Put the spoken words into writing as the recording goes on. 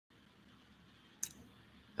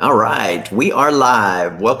All right, we are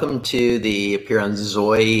live. Welcome to the Appear on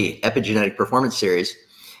Zoe Epigenetic Performance Series.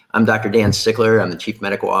 I'm Dr. Dan Stickler. I'm the Chief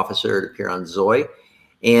Medical Officer at Appear on Zoe.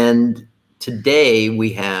 And today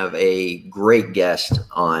we have a great guest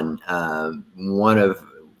on, a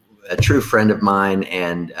true friend of mine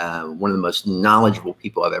and one of the most knowledgeable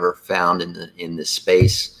people I've ever found in this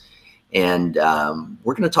space. And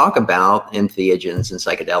we're going to talk about entheogens and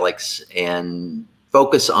psychedelics and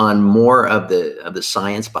focus on more of the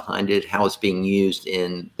science behind it, how it's being used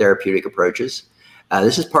in therapeutic approaches.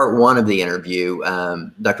 This is part one of the interview.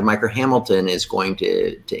 Dr. Micah Hamilton is going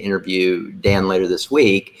to interview Dan later this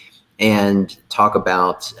week and talk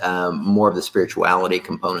about more of the spirituality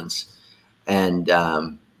components. And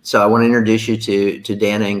so I want to introduce you to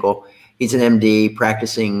Dan Engle. He's an MD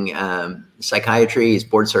practicing psychiatry. He's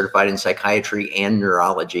board certified in psychiatry and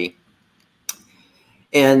neurology.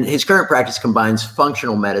 And his current practice combines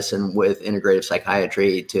functional medicine with integrative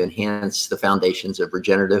psychiatry to enhance the foundations of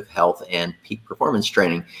regenerative health and peak performance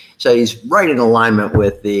training. So he's right in alignment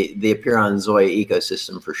with the Appear on Zoe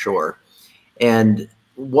ecosystem for sure. And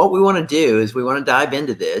what we want to do is we want to dive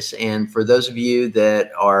into this. And for those of you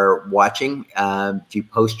that are watching, if you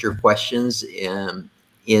post your questions in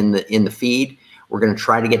the feed, we're going to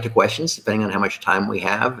try to get to questions depending on how much time we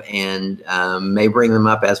have, and may bring them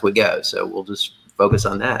up as we go. So we'll just focus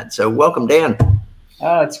on that. So welcome, Dan.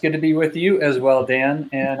 It's good to be with you as well, Dan.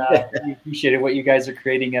 And we appreciate what you guys are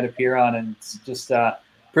creating at Appear On, and it's just a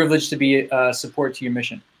privilege to be a support to your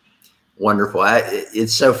mission. Wonderful.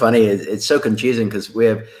 It's so funny. It's so confusing because we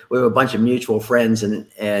have a bunch of mutual friends,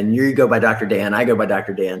 and you go by Dr. Dan, I go by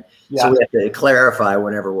Dr. Dan. Yeah. So we have to clarify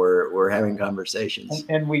whenever we're having conversations.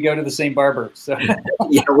 And we go to the same barber. So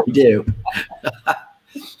yeah, we do.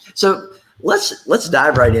 So let's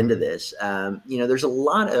dive right into this. There's a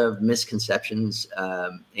lot of misconceptions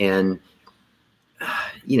and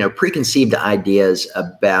preconceived ideas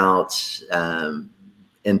about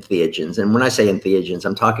entheogens. And when I say entheogens,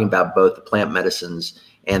 I'm talking about both the plant medicines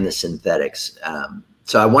and the synthetics.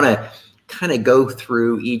 So I want to kind of go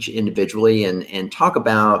through each individually and talk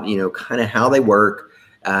about, kind of how they work,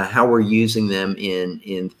 how we're using them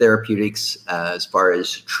in therapeutics as far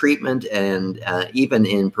as treatment and even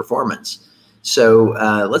in performance. So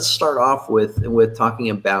let's start off with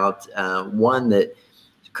talking about one that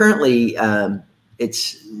currently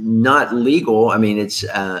it's not legal. I mean, it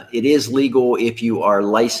is legal if you are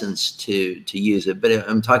licensed to use it, but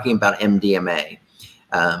I'm talking about MDMA.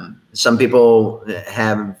 Some people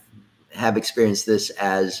have experienced this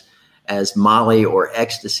as Molly or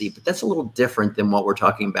ecstasy, but that's a little different than what we're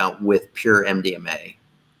talking about with pure MDMA.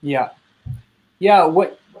 Yeah.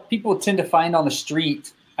 What people tend to find on the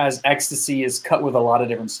street as ecstasy is cut with a lot of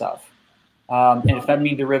different stuff.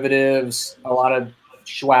 Amphetamine derivatives, a lot of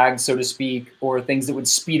swag, so to speak, or things that would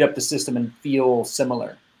speed up the system and feel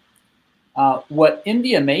similar. What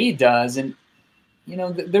MDMA does, and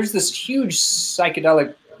there's this huge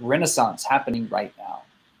psychedelic renaissance happening right now.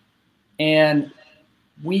 And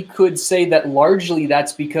we could say that largely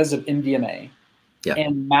that's because of MDMA. Yeah.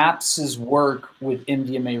 And MAPS's work with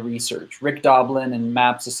MDMA research. Rick Doblin and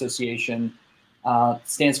MAPS Association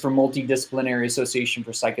stands for Multidisciplinary Association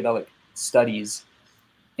for Psychedelic Studies.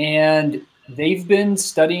 And they've been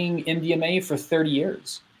studying MDMA for 30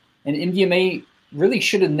 years. And MDMA really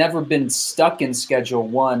should have never been stuck in Schedule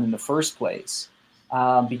 1 in the first place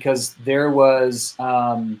because there was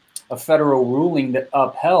a federal ruling that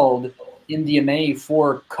upheld MDMA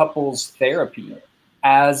for couples therapy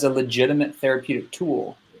as a legitimate therapeutic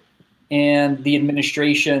tool. And the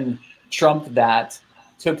administration trumped that,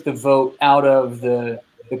 took the vote out of the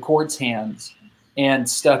court's hands, and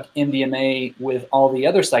stuck MDMA with all the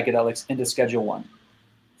other psychedelics into Schedule 1.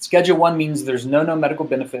 Schedule 1 means there's no medical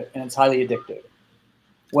benefit and it's highly addictive.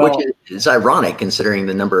 Well, which is ironic considering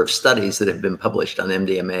the number of studies that have been published on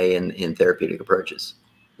MDMA in therapeutic approaches.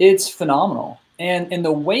 It's phenomenal. And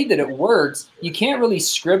the way that it works, you can't really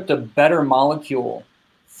script a better molecule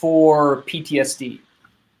for PTSD,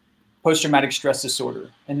 post-traumatic stress disorder.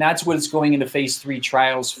 And that's what it's going into phase 3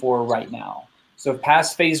 trials for right now. So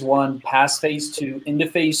past phase 1, past phase 2, into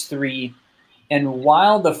phase 3. And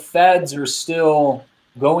while the feds are still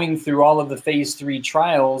going through all of the phase 3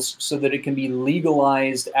 trials so that it can be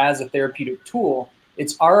legalized as a therapeutic tool,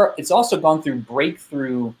 it's also gone through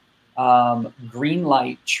breakthrough green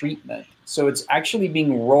light treatment. So it's actually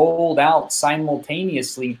being rolled out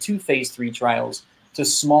simultaneously to phase 3 trials to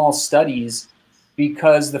small studies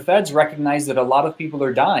because the feds recognize that a lot of people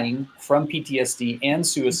are dying from PTSD and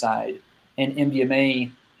suicide. And MDMA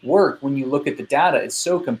work, when you look at the data, it's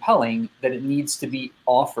so compelling that it needs to be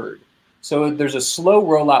offered. So there's a slow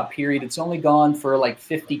rollout period. It's only gone for like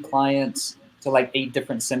 50 clients to like 8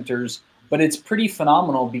 different centers, but it's pretty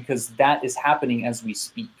phenomenal because that is happening as we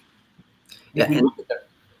speak. Yeah,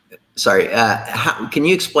 sorry, can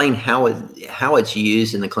you explain how it's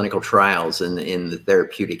used in the clinical trials and in the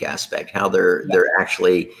therapeutic aspect, how they're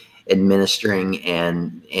actually administering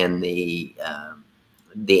and the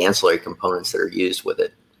ancillary components that are used with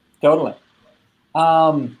it? Totally.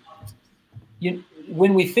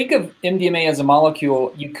 When we think of MDMA as a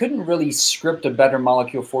molecule, you couldn't really script a better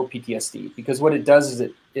molecule for PTSD, because what it does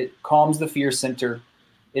is it calms the fear center.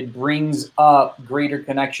 It brings up greater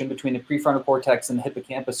connection between the prefrontal cortex and the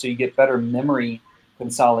hippocampus, so you get better memory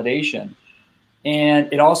consolidation. And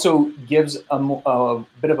it also gives a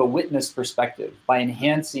bit of a witness perspective by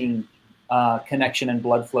enhancing connection and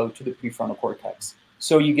blood flow to the prefrontal cortex.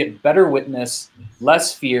 So you get better witness,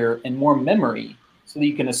 less fear, and more memory, so that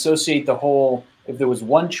you can associate the whole, if there was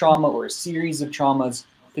one trauma or a series of traumas,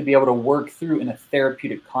 to be able to work through in a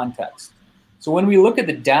therapeutic context. So when we look at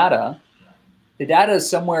the data is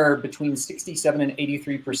somewhere between 67 and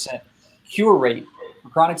 83% cure rate for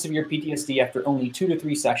chronic severe PTSD after only 2 to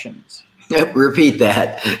 3 sessions. Repeat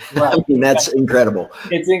that. Right. I mean, that's incredible.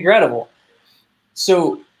 It's incredible.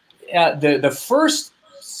 So the first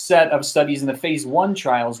set of studies in the phase 1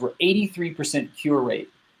 trials were 83% cure rate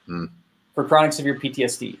for chronic severe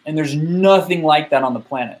PTSD. And there's nothing like that on the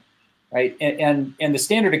planet, right? And the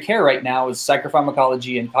standard of care right now is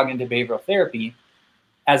psychopharmacology and cognitive behavioral therapy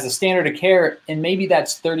as a standard of care, and maybe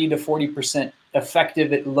that's 30 to 40%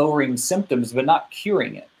 effective at lowering symptoms, but not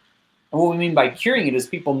curing it. And what we mean by curing it is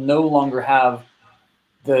people no longer have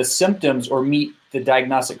the symptoms or meet the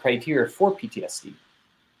diagnostic criteria for PTSD.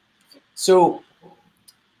 So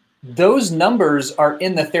those numbers are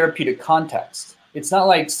in the therapeutic context. It's not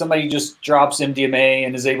like somebody just drops MDMA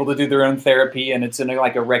and is able to do their own therapy and it's in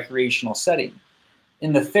like a recreational setting.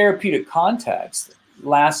 In the therapeutic context, it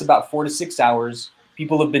lasts about 4 to 6 hours.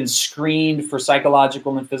 People have been screened for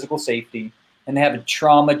psychological and physical safety, and they have a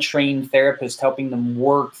trauma-trained therapist helping them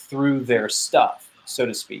work through their stuff, so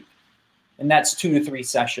to speak. And that's 2 to 3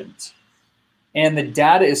 sessions. And the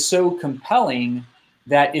data is so compelling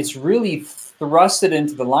that it's really thrusted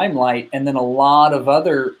into the limelight, and then a lot of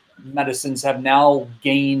other medicines have now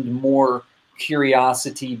gained more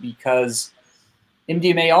curiosity because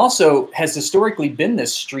MDMA also has historically been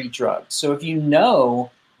this street drug. So if you know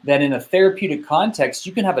that in a therapeutic context,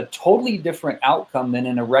 you can have a totally different outcome than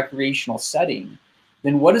in a recreational setting,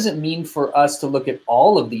 then what does it mean for us to look at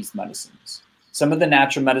all of these medicines? Some of the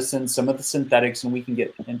natural medicines, some of the synthetics, and we can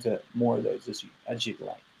get into more of those as you'd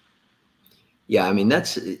like. Yeah, I mean,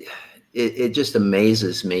 it just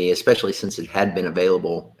amazes me, especially since it had been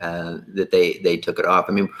available, that they took it off.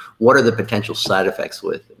 I mean, what are the potential side effects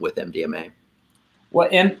with MDMA? Well,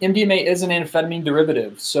 MDMA is an amphetamine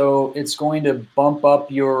derivative, so it's going to bump up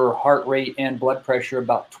your heart rate and blood pressure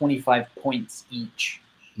about 25 points each.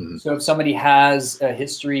 Mm-hmm. So if somebody has a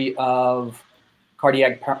history of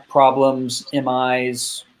cardiac problems,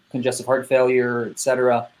 MIs, congestive heart failure, et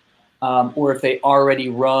cetera, or if they already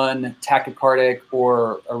run tachycardic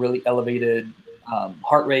or a really elevated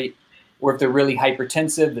heart rate, or if they're really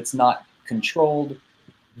hypertensive that's not controlled,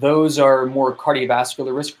 those are more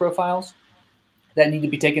cardiovascular risk profiles that need to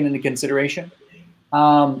be taken into consideration.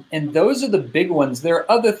 And those are the big ones. There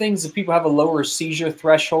are other things. If people have a lower seizure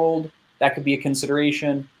threshold, that could be a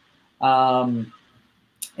consideration. And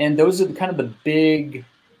those are kind of the big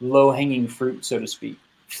low-hanging fruit, so to speak,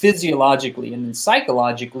 physiologically. And then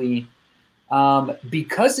psychologically,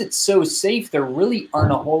 because it's so safe, there really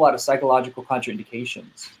aren't a whole lot of psychological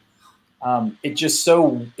contraindications. It's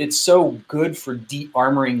so good for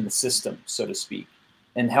de-armoring the system, so to speak,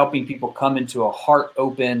 and helping people come into a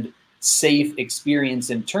heart-opened, safe experience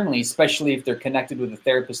internally, especially if they're connected with a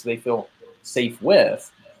therapist they feel safe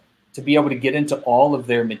with, to be able to get into all of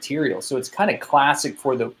their material. So it's kind of classic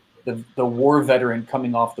for the war veteran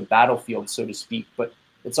coming off the battlefield, so to speak, but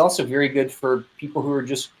it's also very good for people who are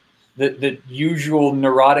just the usual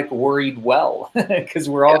neurotic, worried well, because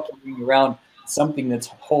we're all carrying around something that's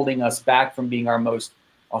holding us back from being our most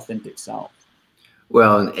authentic self.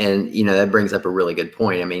 Well, and you know, that brings up a really good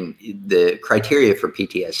point. I mean, the criteria for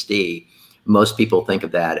PTSD, most people think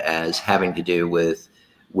of that as having to do with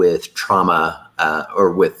trauma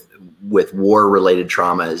or with war-related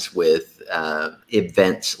traumas, with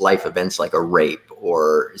life events like a rape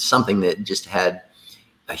or something that just had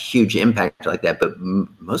a huge impact like that. But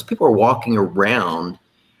most people are walking around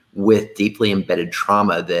with deeply embedded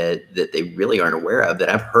trauma that they really aren't aware of. That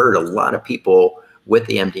I've heard a lot of people with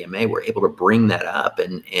the MDMA were able to bring that up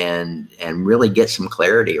and really get some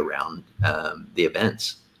clarity around the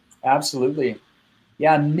events. Absolutely.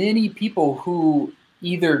 Yeah, many people who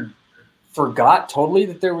either forgot totally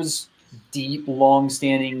that there was deep,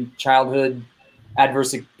 long-standing childhood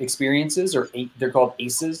adverse experiences, or they're called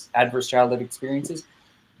ACEs, adverse childhood experiences,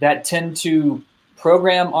 that tend to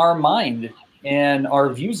program our mind and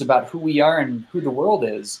our views about who we are and who the world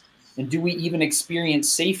is. And do we even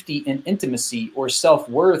experience safety and intimacy or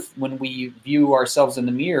self-worth when we view ourselves in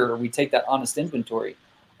the mirror, or we take that honest inventory?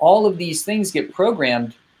 All of these things get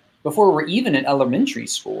programmed before we're even in elementary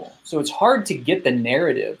school. So it's hard to get the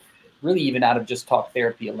narrative really even out of just talk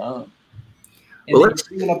therapy alone. And Well, then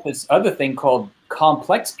you're bringing up this other thing called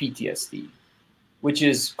complex PTSD, which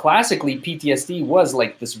is classically PTSD was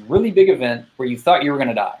like this really big event where you thought you were going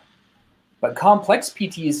to die. But complex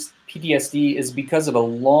PTSD is because of a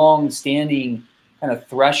long-standing kind of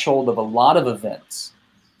threshold of a lot of events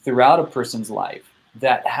throughout a person's life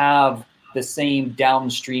that have the same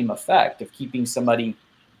downstream effect of keeping somebody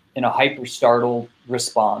in a hyper-startled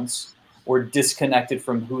response or disconnected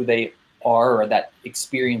from who they are, or that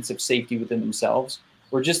experience of safety within themselves,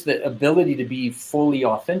 or just the ability to be fully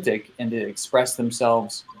authentic and to express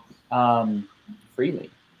themselves freely.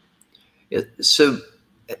 So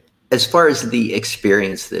as far as the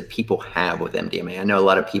experience that people have with MDMA, I know a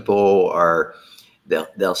lot of people are,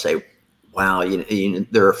 they'll say, wow,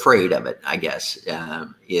 they're afraid of it, I guess,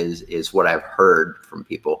 is what I've heard from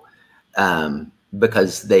people,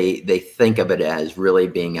 because they think of it as really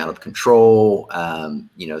being out of control,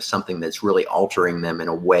 something that's really altering them in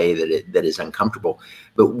a way that is uncomfortable.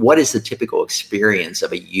 But what is the typical experience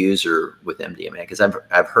of a user with MDMA? Because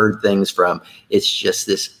I've heard things from, it's just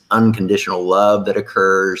this unconditional love that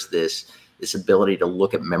occurs, this ability to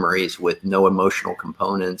look at memories with no emotional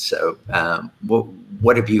components. So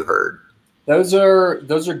what have you heard? Those are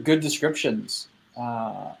good descriptions.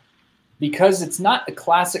 Because it's not a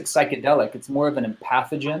classic psychedelic, it's more of an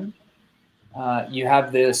empathogen. You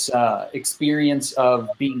have this experience of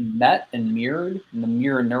being met and mirrored, and the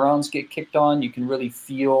mirror neurons get kicked on. You can really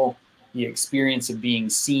feel the experience of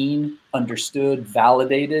being seen, understood,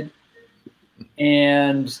 validated.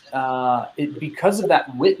 And because of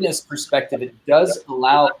that witness perspective, it does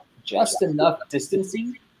allow just enough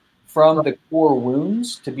distancing from the core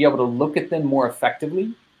wounds to be able to look at them more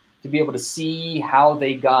effectively, to be able to see how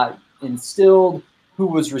they got instilled, who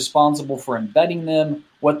was responsible for embedding them,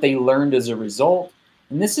 what they learned as a result.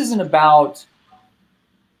 And this isn't about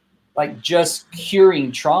like just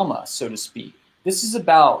curing trauma, so to speak. This is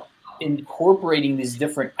about incorporating these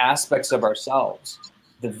different aspects of ourselves: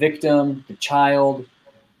 the victim, the child,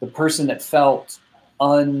 the person that felt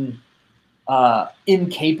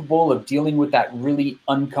incapable of dealing with that really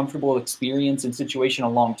uncomfortable experience and situation a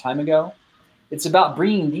long time ago. It's about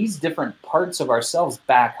bringing these different parts of ourselves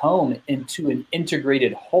back home into an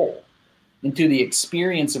integrated whole, into the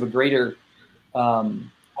experience of a greater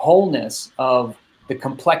wholeness of the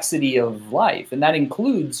complexity of life. And that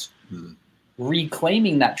includes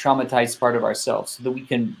reclaiming that traumatized part of ourselves so that we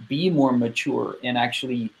can be more mature and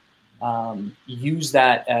actually use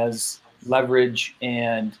that as leverage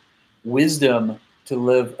and wisdom to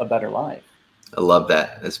live a better life. I love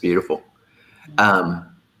that. That's beautiful.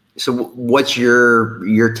 So what's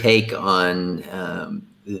your take on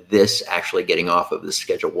this actually getting off of the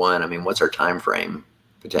Schedule 1? I mean, what's our time frame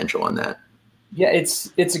potential on that? Yeah,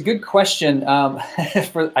 it's a good question.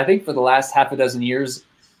 I think for the last half a dozen years,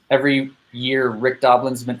 every year Rick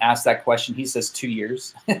Doblin's been asked that question. He says 2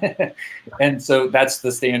 years. And so that's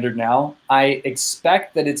the standard now. I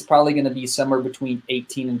expect that it's probably going to be somewhere between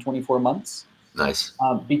 18 and 24 months. Nice.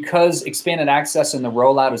 Because expanded access and the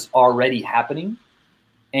rollout is already happening.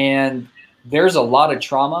 And there's a lot of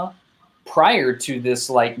trauma prior to this,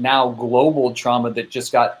 like now global trauma that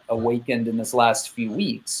just got awakened in this last few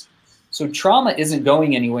weeks. So trauma isn't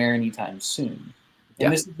going anywhere anytime soon.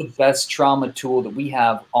 And this is the best trauma tool that we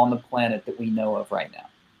have on the planet that we know of right now.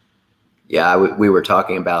 Yeah, we were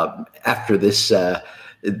talking about after this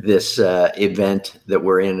event that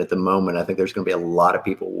we're in at the moment, I think there's going to be a lot of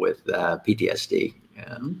people with PTSD.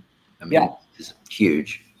 I mean, it's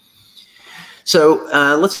huge. So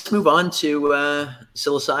let's move on to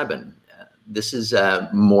psilocybin. This is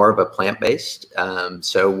more of a plant-based.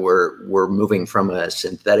 So we're moving from a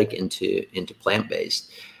synthetic into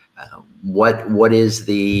plant-based. What is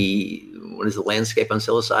the landscape on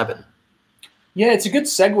psilocybin? Yeah, it's a good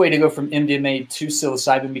segue to go from MDMA to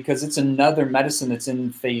psilocybin because it's another medicine that's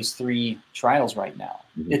in phase 3 trials right now.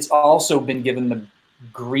 Mm-hmm. It's also been given the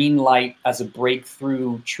green light as a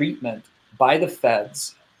breakthrough treatment by the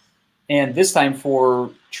feds, and this time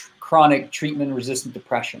for chronic treatment-resistant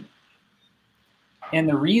depression. And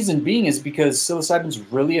the reason being is because psilocybin is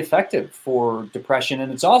really effective for depression,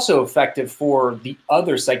 and it's also effective for the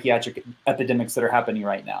other psychiatric epidemics that are happening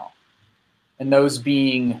right now. And those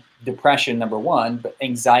being depression, number one, but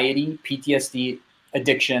anxiety, PTSD,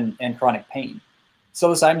 addiction, and chronic pain.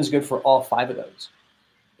 Psilocybin is good for all 5 of those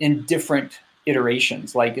in different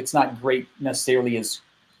iterations. Like, it's not great necessarily as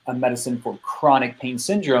a medicine for chronic pain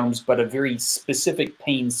syndromes, but a very specific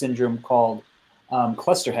pain syndrome called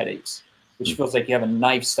cluster headaches, which feels like you have a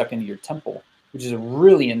knife stuck into your temple, which is a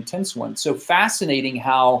really intense one. So fascinating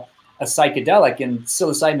how a psychedelic, and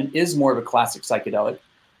psilocybin is more of a classic psychedelic,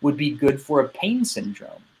 would be good for a pain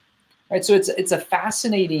syndrome, right? So it's a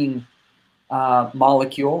fascinating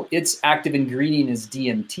molecule. Its active ingredient is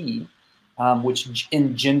DMT, which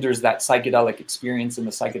engenders that psychedelic experience in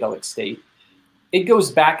the psychedelic state. It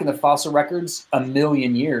goes back in the fossil records 1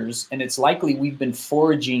 million years, and it's likely we've been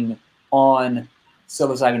foraging on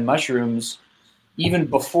psilocybin mushrooms even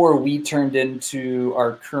before we turned into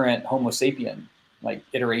our current Homo sapien like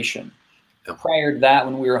iteration. Prior to that,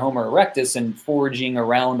 when we were Homo erectus and foraging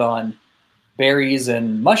around on berries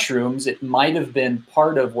and mushrooms, it might have been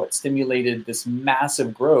part of what stimulated this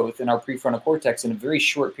massive growth in our prefrontal cortex in a very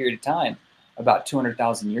short period of time, about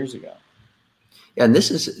 200,000 years ago. Yeah, and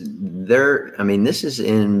this is this is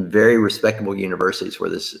in very respectable universities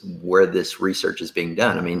where this research is being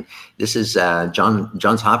done. I mean, this is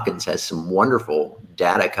Johns Hopkins has some wonderful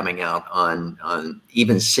data coming out on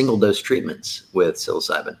even single dose treatments with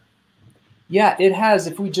psilocybin. Yeah, it has.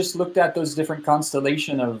 If we just looked at those different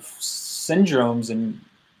constellation of syndromes and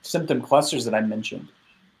symptom clusters that I mentioned,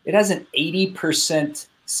 it has an 80%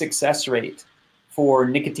 success rate for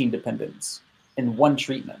nicotine dependence in one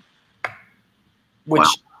treatment, which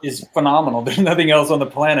is phenomenal. There's nothing else on the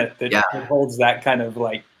planet that holds that kind of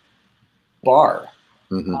like bar.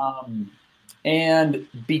 And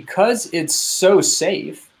because it's so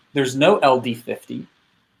safe, there's no LD50.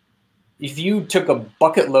 If you took a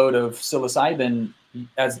bucket load of psilocybin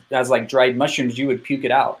as like dried mushrooms, you would puke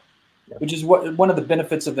it out, which is one of the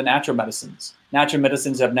benefits of the natural medicines. Natural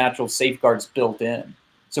medicines have natural safeguards built in.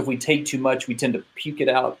 So if we take too much, we tend to puke it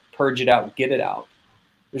out, purge it out, get it out.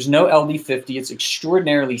 There's no LD50. It's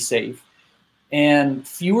extraordinarily safe. And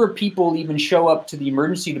fewer people even show up to the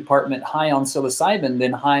emergency department high on psilocybin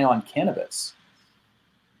than high on cannabis.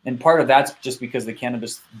 And part of that's just because the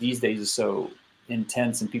cannabis these days is so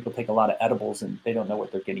intense and people take a lot of edibles and they don't know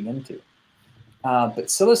what they're getting into. But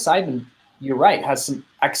psilocybin, you're right, has some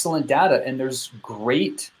excellent data, and there's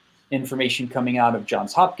great information coming out of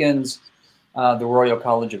Johns Hopkins, the Royal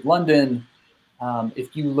College of London.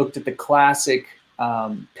 If you looked at the classic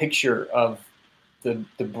picture of the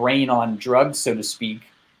brain on drugs, so to speak,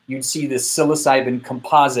 you'd see this psilocybin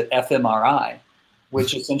composite fMRI,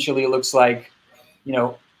 which essentially looks like,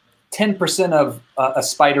 10% of a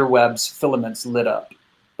spider web's filaments lit up.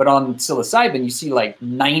 But on psilocybin, you see like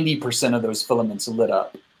 90% of those filaments lit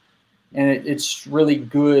up. And it's really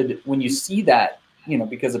good when you see that,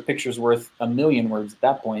 because a picture's worth 1 million words at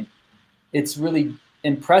that point. It's really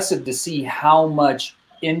impressive to see how much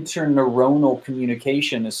interneuronal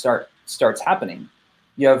communication starts happening.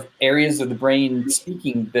 You have areas of the brain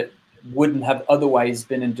speaking that wouldn't have otherwise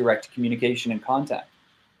been in direct communication and contact.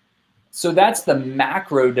 So that's the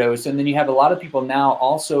macro dose. And then you have a lot of people now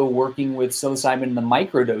also working with psilocybin in the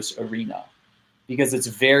microdose arena because it's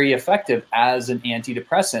very effective as an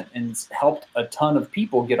antidepressant, and it's helped a ton of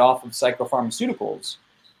people get off of psychopharmaceuticals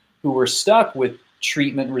who were stuck with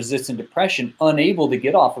treatment-resistant depression, unable to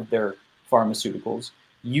get off of their pharmaceuticals,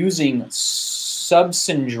 using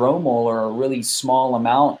subsyndromal or a really small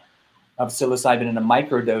amount of psilocybin in a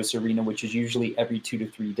microdose arena, which is usually every 2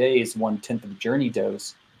 to 3 days, 1/10 of journey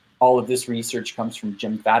dose. All of this research comes from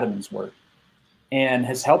Jim Fadiman's work and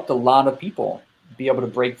has helped a lot of people be able to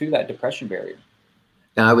break through that depression barrier.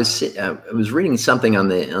 Now, I was reading something on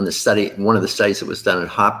the study, one of the studies that was done at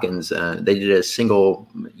Hopkins. They did a single,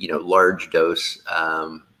 large dose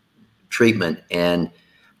treatment, and I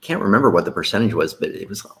can't remember what the percentage was, but it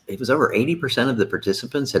was over 80% of the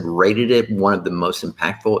participants had rated it one of the most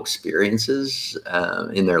impactful experiences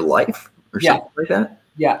in their life, or something like that.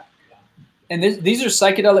 Yeah. And these are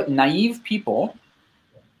psychedelic naive people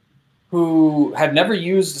who have never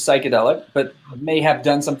used a psychedelic, but may have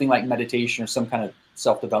done something like meditation or some kind of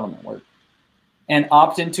self-development work and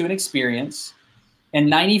opt into an experience. And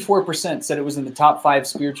 94% said it was in the top 5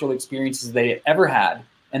 spiritual experiences they had ever had.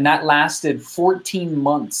 And that lasted 14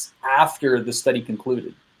 months after the study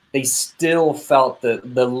concluded. They still felt the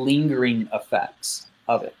lingering effects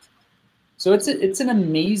of it. So it's an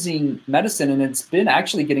amazing medicine, and it's been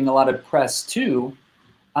actually getting a lot of press too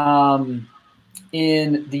in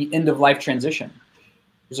the end of life transition.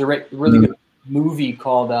 There's a really good movie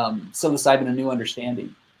called Psilocybin: A New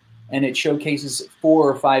Understanding, and it showcases 4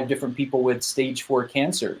 or 5 different people with stage 4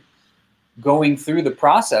 cancer going through the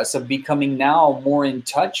process of becoming now more in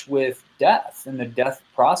touch with death and the death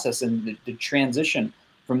process and the transition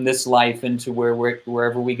from this life into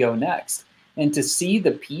wherever we go next. And to see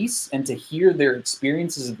the peace and to hear their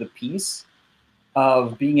experiences of the peace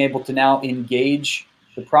of being able to now engage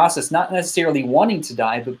the process, not necessarily wanting to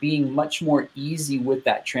die, but being much more easy with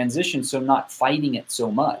that transition. So not fighting it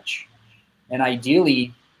so much. And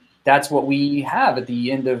ideally, that's what we have at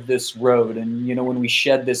the end of this road. And, you know, when we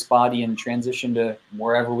shed this body and transition to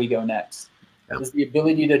wherever we go next, is the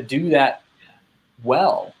ability to do that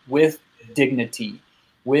well, with dignity,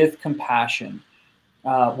 with compassion,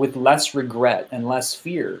 with less regret and less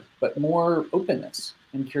fear, but more openness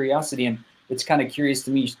and curiosity. And it's kind of curious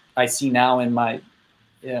to me. I see now in my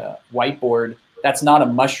whiteboard, that's not a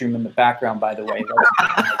mushroom in the background, by the way.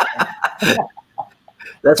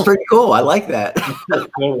 That's pretty cool. I like that. I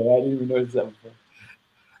didn't even notice that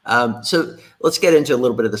before. So let's get into a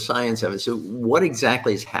little bit of the science of it. So what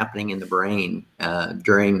exactly is happening in the brain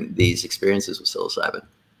during these experiences with psilocybin?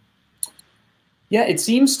 Yeah, it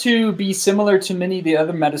seems to be similar to many of the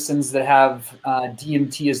other medicines that have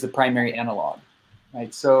DMT as the primary analog.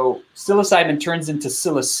 Right, so psilocybin turns into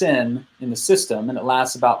psilocin in the system, and it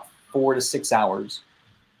lasts about 4 to 6 hours.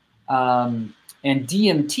 And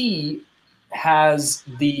DMT has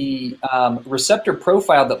the receptor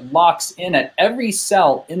profile that locks in at every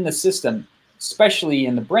cell in the system, especially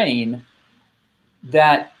in the brain,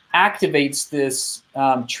 that activates this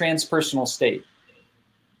transpersonal state.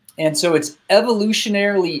 And so it's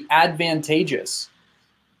evolutionarily advantageous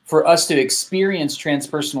for us to experience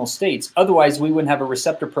transpersonal states. Otherwise, we wouldn't have a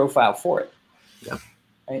receptor profile for it. Yeah.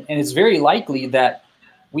 Right? And it's very likely that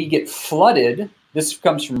we get flooded. This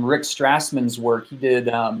comes from Rick Strassman's work. He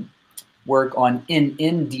did work on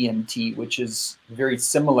NN-DMT, which is very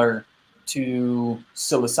similar to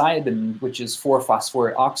psilocybin, which is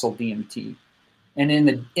 4-phosphoroxyl DMT. And in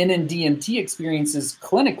the NN-DMT experiences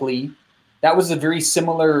clinically, that was a very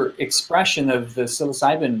similar expression of the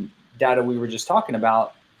psilocybin data we were just talking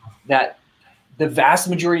about, that the vast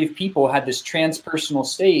majority of people had this transpersonal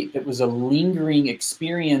state that was a lingering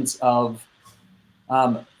experience of,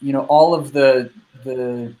 you know, all of the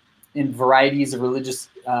in varieties of religious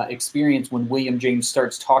experience. When William James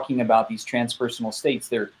starts talking about these transpersonal states,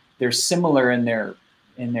 they're similar in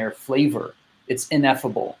their flavor. It's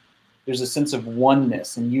ineffable. There's a sense of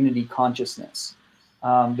oneness and unity consciousness.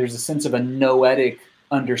 There's a sense of a noetic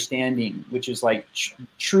understanding, which is like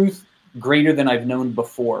truth greater than I've known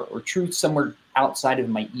before, or truth somewhere outside of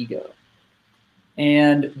my ego.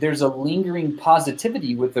 And there's a lingering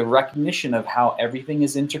positivity with the recognition of how everything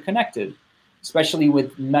is interconnected, especially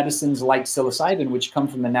with medicines like psilocybin, which come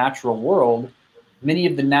from the natural world. Many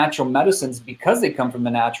of the natural medicines, because they come from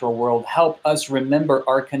the natural world, help us remember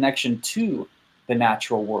our connection to the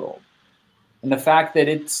natural world. And the fact that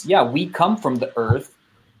it's, yeah, we come from the earth,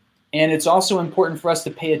 and it's also important for us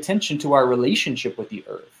to pay attention to our relationship with the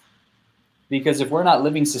earth. Because if we're not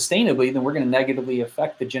living sustainably, then we're going to negatively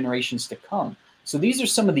affect the generations to come. So these are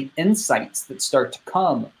some of the insights that start to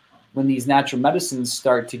come when these natural medicines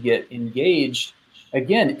start to get engaged,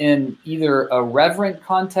 again, in either a reverent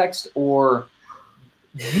context or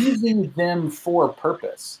using them for a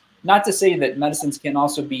purpose. Not to say that medicines can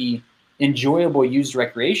also be enjoyable, used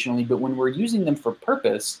recreationally, but when we're using them for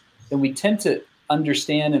purpose, then we tend to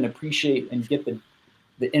understand and appreciate and get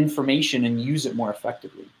the information and use it more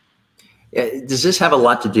effectively. Does this have a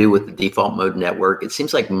lot to do with the default mode network? It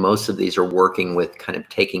seems like most of these are working with kind of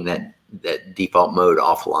taking that default mode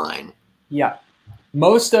offline. Yeah.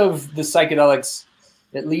 Most of the psychedelics,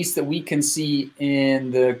 at least that we can see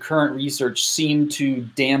in the current research, seem to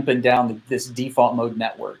dampen down this default mode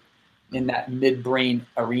network in that midbrain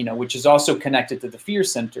arena, which is also connected to the fear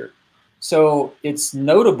center. So it's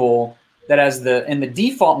notable that and the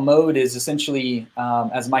default mode is essentially,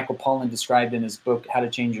 as Michael Pollan described in his book, How to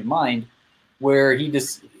Change Your Mind, where he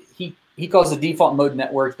calls the default mode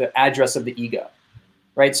network the address of the ego,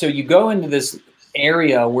 right? So you go into this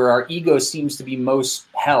area where our ego seems to be most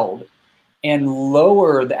held and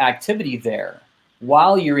lower the activity there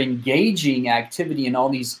while you're engaging activity in all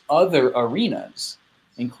these other arenas,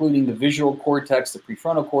 including the visual cortex, the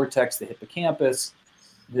prefrontal cortex, the hippocampus,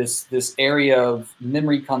 this area of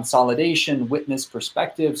memory consolidation, witness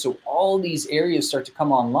perspective. So all these areas start to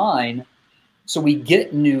come online. So we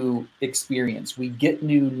get new experience, we get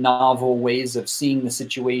new novel ways of seeing the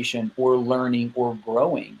situation or learning or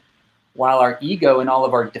growing, while our ego and all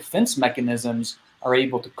of our defense mechanisms are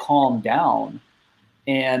able to calm down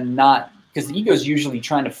and not because the ego is usually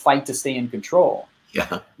trying to fight to stay in control.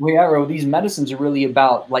 Yeah. Where these medicines are really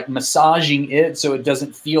about like massaging it so it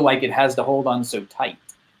doesn't feel like it has to hold on so tight.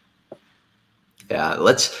 Yeah,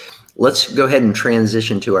 let's go ahead and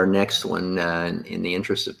transition to our next one in the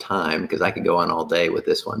interest of time, because I could go on all day with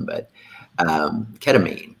this one. But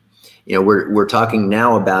ketamine, you know, we're talking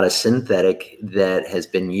now about a synthetic that has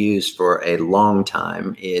been used for a long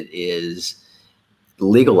time. It is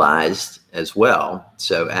legalized as well.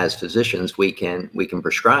 So as physicians, we can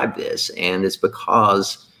prescribe this, and it's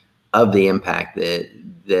because of the impact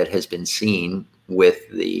that has been seen with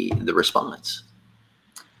the response.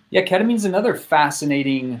 Yeah, ketamine is another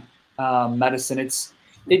fascinating medicine.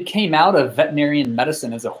 It came out of veterinarian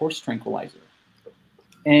medicine as a horse tranquilizer.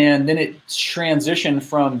 And then it transitioned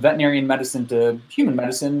from veterinarian medicine to human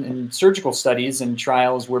medicine and surgical studies and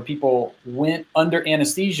trials where people went under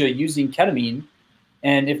anesthesia using ketamine.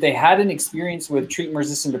 And if they had an experience with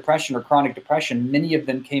treatment-resistant depression or chronic depression, many of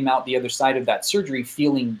them came out the other side of that surgery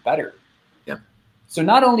feeling better. Yeah. So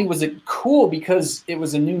not only was it cool because it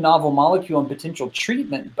was a new novel molecule and potential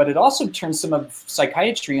treatment, but it also turned some of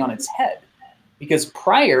psychiatry on its head. Because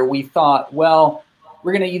prior we thought, well,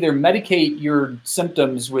 we're going to either medicate your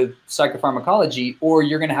symptoms with psychopharmacology, or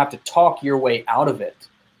you're going to have to talk your way out of it.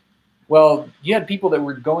 Well, you had people that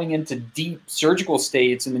were going into deep surgical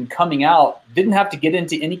states and then coming out, didn't have to get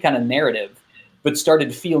into any kind of narrative, but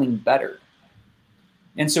started feeling better.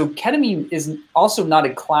 And so ketamine is also not a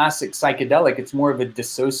classic psychedelic. It's more of a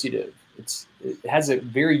dissociative. It has a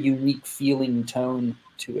very unique feeling tone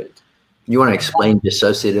to it. You want to explain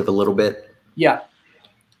dissociative a little bit? Yeah.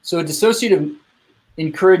 So dissociative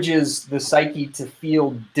encourages the psyche to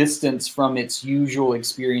feel distance from its usual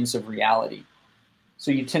experience of reality. So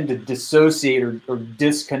you tend to dissociate or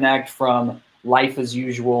disconnect from life as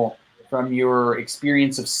usual, from your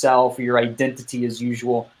experience of self, or your identity as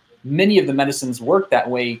usual. Many of the medicines work that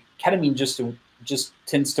way. Ketamine just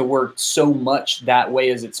tends to work so much that way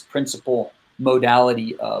as its principal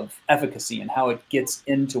modality of efficacy and how it gets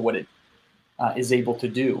into what it is able to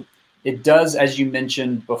do. It does, as you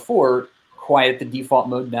mentioned before, quiet the default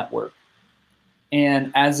mode network.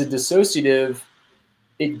 And as a dissociative,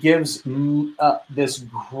 it gives this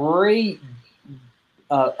great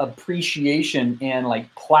appreciation and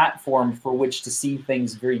like platform for which to see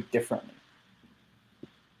things very differently.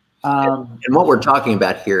 And what we're talking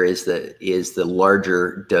about here is the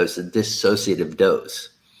larger dose, the dissociative dose.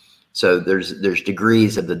 So there's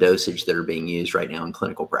degrees of the dosage that are being used right now in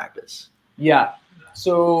clinical practice. Yeah.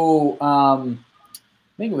 So I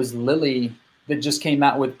think it was Lilly that just came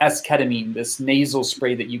out with S-ketamine, this nasal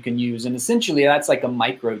spray that you can use. And essentially that's like a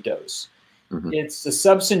micro dose. Mm-hmm. It's a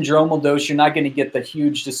subsyndromal dose. You're not going to get the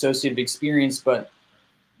huge dissociative experience, but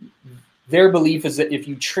their belief is that if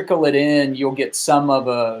you trickle it in, you'll get somewhat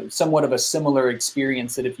of a similar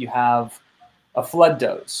experience that if you have a flood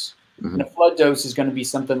dose. Mm-hmm. And a flood dose is going to be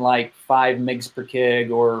something like 5 mg per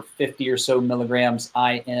kg or 50 or so milligrams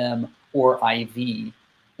IM or IV.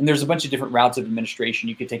 And there's a bunch of different routes of administration.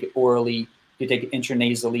 You could take it orally, you take it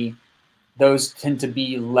intranasally. Those tend to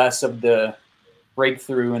be less of the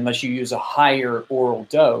breakthrough unless you use a higher oral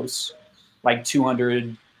dose, like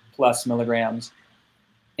 200 plus milligrams.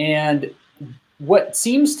 And what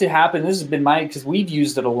seems to happen, this has been because we've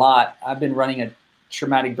used it a lot. I've been running a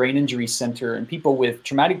traumatic brain injury center, and people with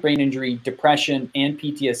traumatic brain injury, depression, and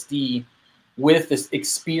PTSD with this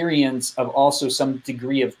experience of also some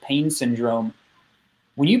degree of pain syndrome.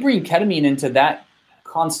 When you bring ketamine into that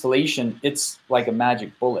constellation, it's like a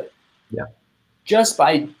magic bullet. Yeah. Just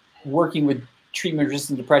by working with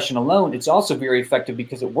treatment-resistant depression alone, it's also very effective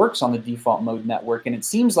because it works on the default mode network. And it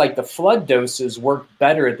seems like the flood doses work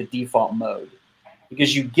better at the default mode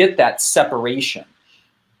because you get that separation.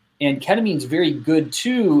 And ketamine is very good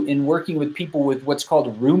too in working with people with what's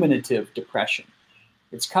called ruminative depression.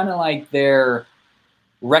 It's kind of like their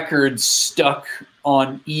records stuck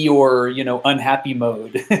on Eeyore, unhappy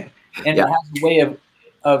mode. And yeah. It has a way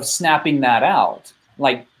of snapping that out,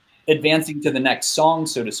 like advancing to the next song,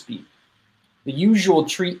 so to speak. The usual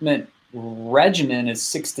treatment regimen is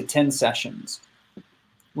 6 to 10 sessions.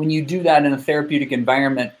 When you do that in a therapeutic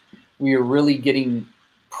environment, we are really getting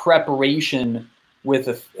preparation with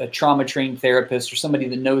a trauma-trained therapist or somebody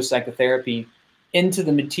that knows psychotherapy into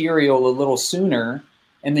the material a little sooner,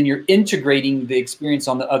 and then you're integrating the experience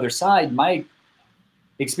on the other side. My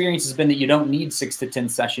experience has been that you don't need 6 to 10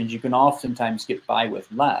 sessions. You can oftentimes get by with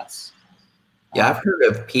less. Yeah, I've heard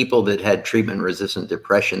of people that had treatment-resistant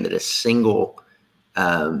depression that a single,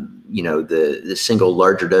 the single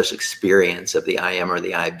larger dose experience of the IM or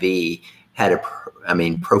the IV had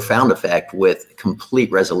a profound effect with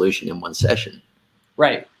complete resolution in one session.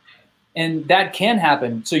 Right. And that can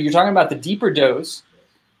happen. So you're talking about the deeper dose.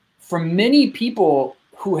 For many people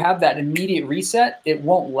who have that immediate reset, it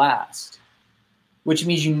won't last, which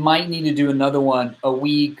means you might need to do another one a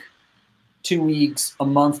week, 2 weeks, a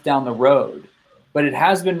month down the road. But it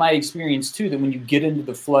has been my experience too that when you get into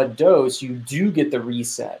the flood dose, you do get the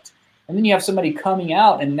reset. And then you have somebody coming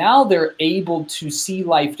out and now they're able to see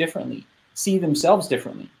life differently, see themselves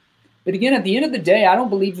differently. But again, at the end of the day, I don't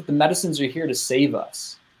believe that the medicines are here to save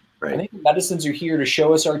us. Right. I think the medicines are here to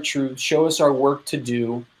show us our truth, show us our work to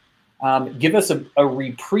do, give us a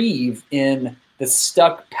reprieve in the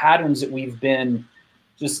stuck patterns that we've been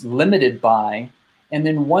just limited by. And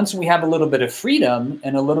then once we have a little bit of freedom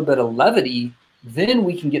and a little bit of levity, then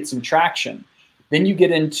we can get some traction. Then you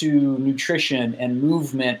get into nutrition and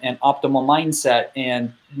movement and optimal mindset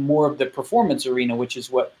and more of the performance arena, which is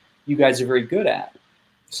what you guys are very good at.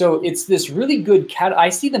 So it's this really good, I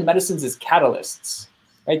see the medicines as catalysts,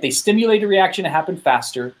 right? They stimulate a reaction to happen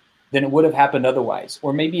faster than it would have happened otherwise,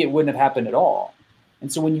 or maybe it wouldn't have happened at all.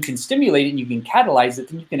 And so when you can stimulate it and you can catalyze it,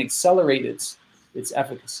 then you can accelerate its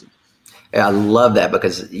efficacy. Yeah, I love that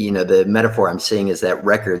because, the metaphor I'm seeing is that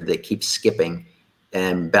record that keeps skipping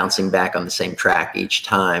and bouncing back on the same track each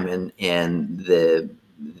time. And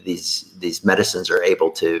these medicines are able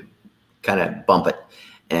to kind of bump it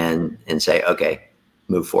and say, okay,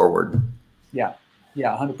 move forward. Yeah.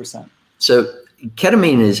 Yeah. 100%. So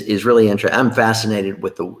ketamine is really interesting. I'm fascinated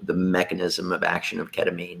with the mechanism of action of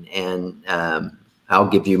ketamine. And I'll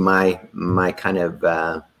give you my kind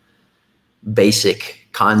of basic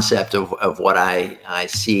concept of what I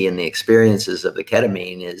see in the experiences of the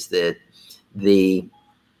ketamine is that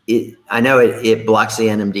I know it blocks the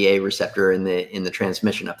NMDA receptor in the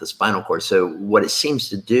transmission up the spinal cord. So what it seems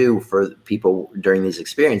to do for people during these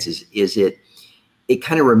experiences is it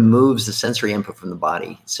kind of removes the sensory input from the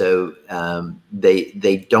body. So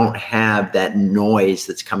they don't have that noise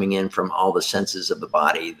that's coming in from all the senses of the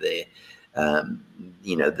body. The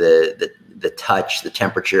touch, the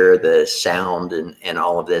temperature, the sound, and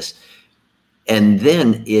all of this. And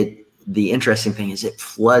then the interesting thing is it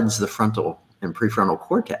floods the frontal and prefrontal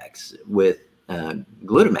cortex with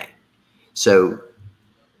glutamate. So,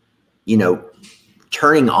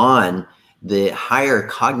 turning on the higher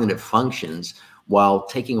cognitive functions while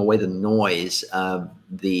taking away the noise of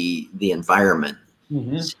the environment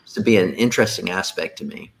seems to be an interesting aspect to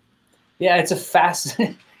me. Yeah,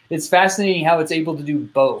 it's fascinating how it's able to do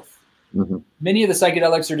both. Many of the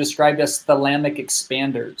psychedelics are described as thalamic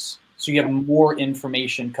expanders. So you have more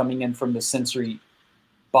information coming in from the sensory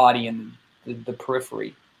body and the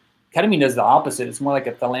periphery. Ketamine does the opposite. It's more like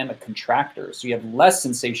a thalamic contractor. So you have less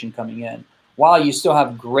sensation coming in while you still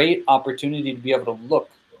have great opportunity to be able to look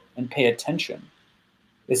and pay attention,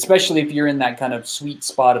 especially if you're in that kind of sweet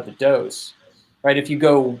spot of the dose, right? If you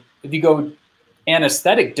go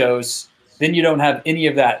anesthetic dose, then you don't have any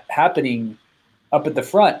of that happening up at the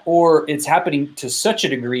front, or it's happening to such a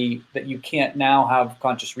degree that you can't now have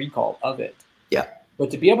conscious recall of it. Yeah.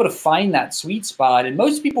 But to be able to find that sweet spot, and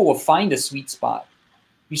most people will find a sweet spot.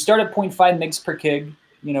 You start at 0.5 mg per kg,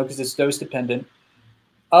 because it's dose dependent,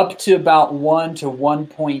 up to about 1 to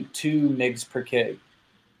 1.2 mg per kg,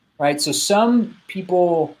 right? So some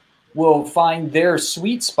people will find their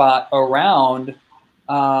sweet spot around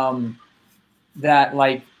that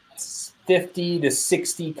like 50 to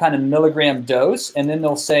 60 kind of milligram dose. And then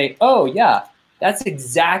they'll say, oh yeah, that's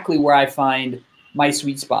exactly where I find my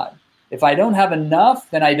sweet spot. If I don't have enough,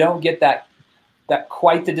 then I don't get that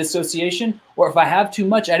quite the dissociation. Or if I have too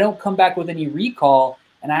much, I don't come back with any recall.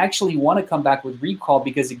 And I actually want to come back with recall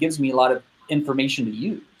because it gives me a lot of information to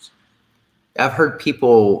use. I've heard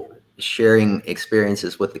people sharing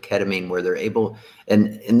experiences with the ketamine where they're able,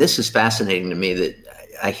 and this is fascinating to me, that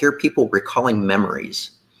I hear people recalling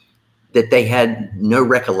memories that they had no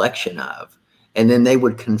recollection of. And then they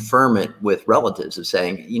would confirm it with relatives of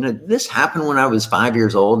saying, this happened when I was 5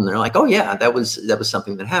 years old. And they're like, oh yeah, that was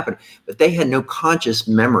something that happened, but they had no conscious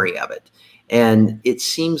memory of it. And it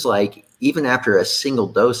seems like even after a single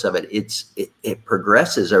dose of it, it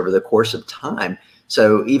progresses over the course of time.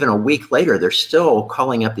 So even a week later, they're still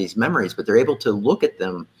calling up these memories, but they're able to look at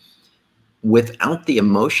them without the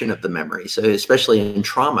emotion of the memory. So especially in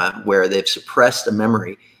trauma where they've suppressed a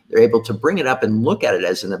memory, they're able to bring it up and look at it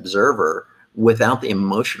as an observer without the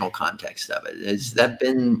emotional context of it. Has that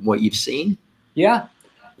been what you've seen? Yeah.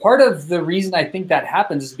 Part of the reason I think that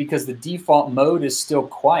happens is because the default mode is still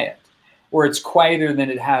quiet, or it's quieter than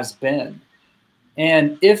it has been.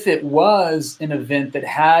 And if it was an event that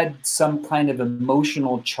had some kind of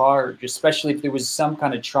emotional charge, especially if there was some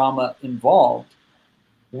kind of trauma involved,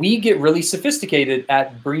 we get really sophisticated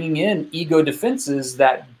at bringing in ego defenses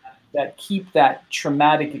that that keep that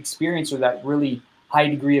traumatic experience or that really high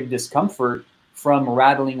degree of discomfort from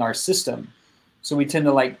rattling our system. So we tend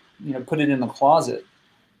to, like, you know, put it in the closet.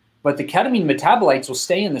 But the ketamine metabolites will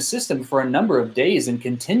stay in the system for a number of days and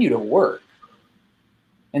continue to work.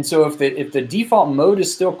 And so if the default mode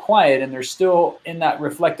is still quiet and they're still in that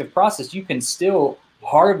reflective process, you can still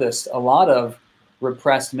harvest a lot of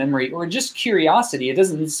repressed memory or just curiosity. It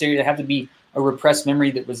doesn't necessarily have to be a repressed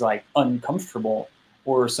memory that was like uncomfortable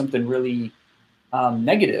or something really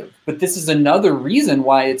negative. But this is another reason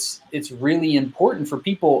why it's really important for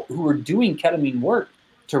people who are doing ketamine work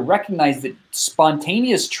to recognize that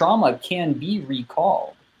spontaneous trauma can be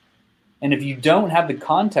recalled. And if you don't have the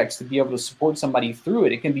context to be able to support somebody through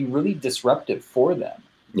it, it can be really disruptive for them.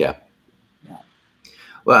 Yeah.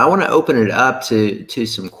 Well, I want to open it up to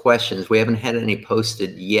some questions. We haven't had any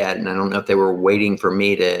posted yet, and I don't know if they were waiting for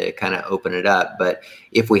me to kind of open it up. But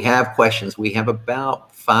if we have questions, we have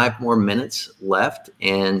about 5 more minutes left.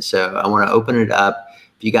 And so I want to open it up.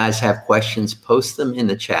 If you guys have questions, post them in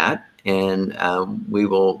the chat, and we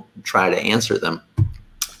will try to answer them.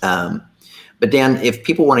 But Dan, if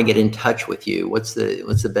people want to get in touch with you, what's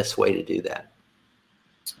the best way to do that?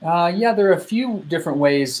 Yeah, there are a few different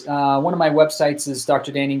ways. One of my websites is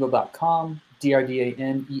drdanengle.com,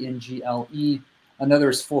 DRDANENGLE. Another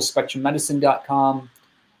is fullspectrummedicine.com.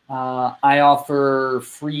 I offer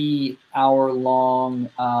free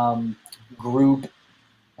hour-long group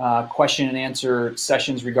question and answer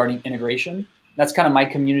sessions regarding integration. That's kind of my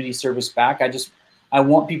community service back. I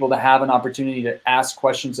want people to have an opportunity to ask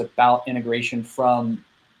questions about integration from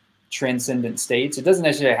transcendent states. It doesn't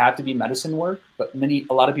necessarily have to be medicine work, but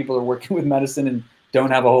a lot of people are working with medicine and don't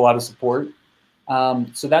have a whole lot of support.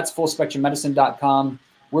 So that's fullspectrummedicine.com.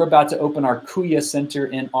 We're about to open our Kuya Center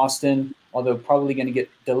in Austin, although probably going to get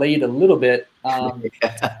delayed a little bit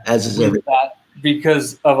as is everything,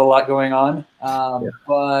 because of a lot going on.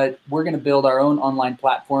 But we're going to build our own online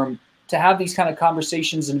platform to have these kind of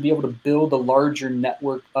conversations and to be able to build a larger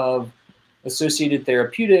network of associated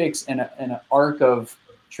therapeutics and an arc of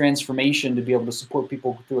transformation to be able to support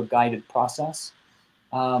people through a guided process.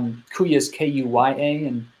 Kuya is Kuya,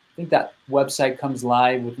 and I think that website comes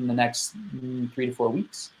live within the next 3 to 4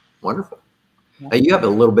 weeks. Wonderful. Yeah. You have a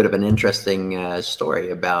little bit of an interesting story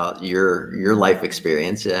about your life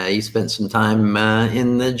experience. You spent some time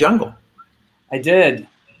in the jungle. I did.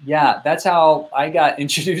 Yeah, that's how I got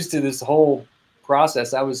introduced to this whole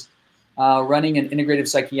process. I was running an integrative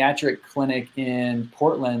psychiatric clinic in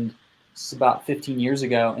Portland. This is about 15 years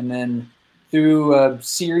ago. And then through a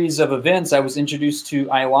series of events, I was introduced to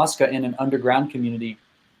ayahuasca in an underground community.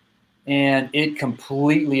 And it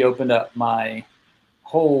completely opened up my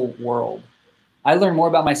whole world. I learned more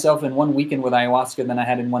about myself in 1 weekend with ayahuasca than I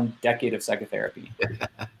had in 1 decade of psychotherapy.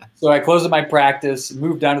 So I closed my practice,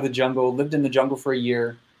 moved down to the jungle, lived in the jungle for a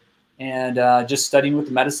year, and just studying with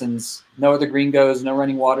the medicines. No other gringos, no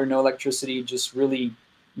running water, no electricity, just really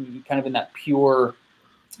kind of in that pure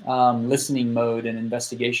listening mode and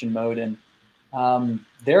investigation mode. And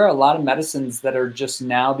there are a lot of medicines that are just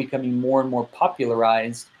now becoming more and more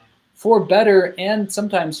popularized for better and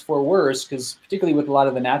sometimes for worse, because particularly with a lot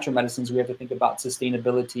of the natural medicines, we have to think about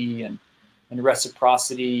sustainability and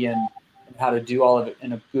reciprocity and how to do all of it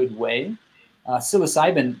in a good way.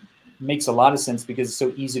 Psilocybin makes a lot of sense because it's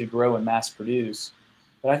so easy to grow and mass produce.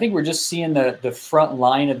 But I think we're just seeing the front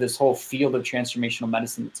line of this whole field of transformational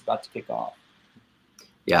medicine that's about to kick off.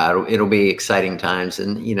 Yeah, it'll be exciting times,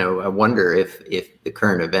 and I wonder if the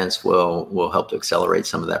current events will help to accelerate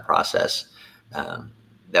some of that process.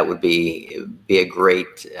 That would be a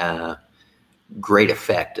great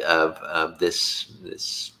effect of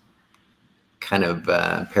this kind of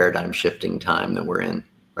paradigm shifting time that we're in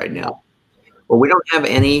right now. Well, we don't have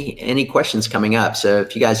any questions coming up, so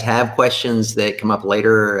if you guys have questions that come up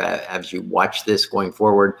later as you watch this going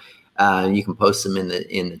forward, you can post them in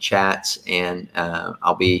the chats, and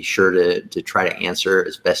I'll be sure to try to answer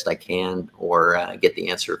as best I can, or get the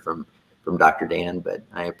answer from Dr. Dan. But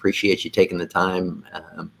I appreciate you taking the time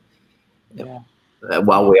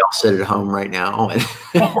while we all sit at home right now and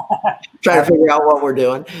try to figure out what we're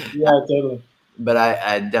doing. Yeah, totally. But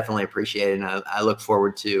I definitely appreciate it, and I look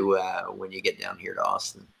forward to when you get down here to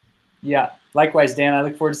Austin. Yeah, likewise, Dan. I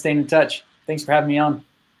look forward to staying in touch. Thanks for having me on.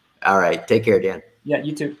 All right. Take care, Dan. Yeah,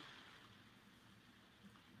 you too.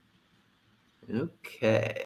 Okay.